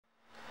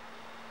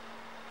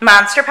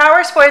Monster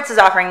Powersports is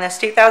offering this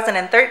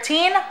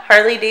 2013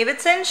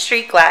 Harley-Davidson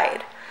Street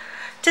Glide.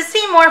 To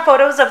see more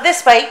photos of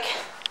this bike,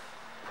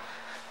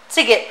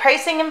 to get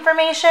pricing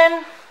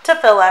information, to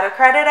fill out a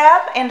credit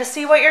app, and to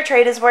see what your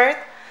trade is worth,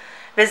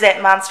 visit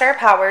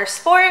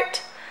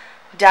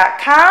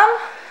monsterpowersport.com.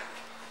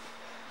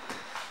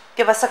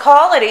 Give us a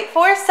call at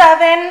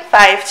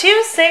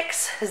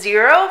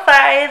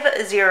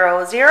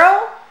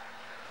 847-526-0500.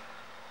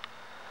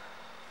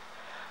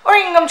 Or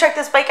you can come check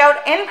this bike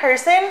out in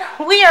person.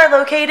 We are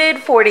located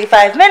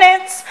 45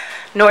 minutes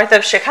north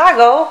of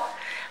Chicago,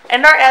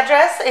 and our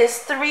address is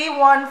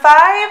 315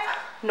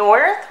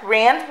 North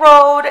Rand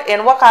Road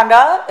in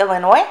Wauconda,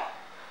 Illinois.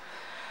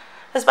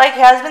 This bike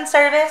has been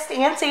serviced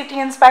and safety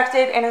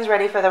inspected and is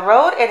ready for the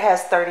road. It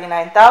has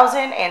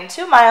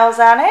 39,002 miles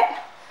on it.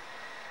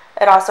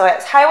 It also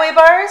has highway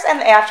bars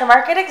and the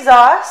aftermarket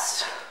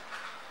exhaust.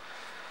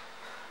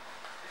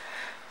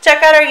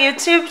 Check out our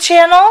YouTube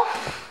channel.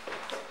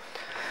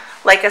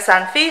 Like us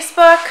on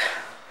Facebook,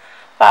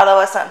 follow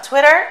us on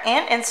Twitter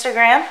and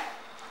Instagram.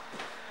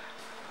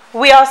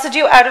 We also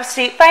do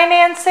out-of-state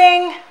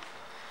financing,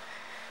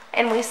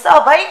 and we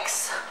sell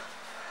bikes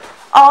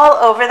all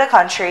over the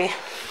country.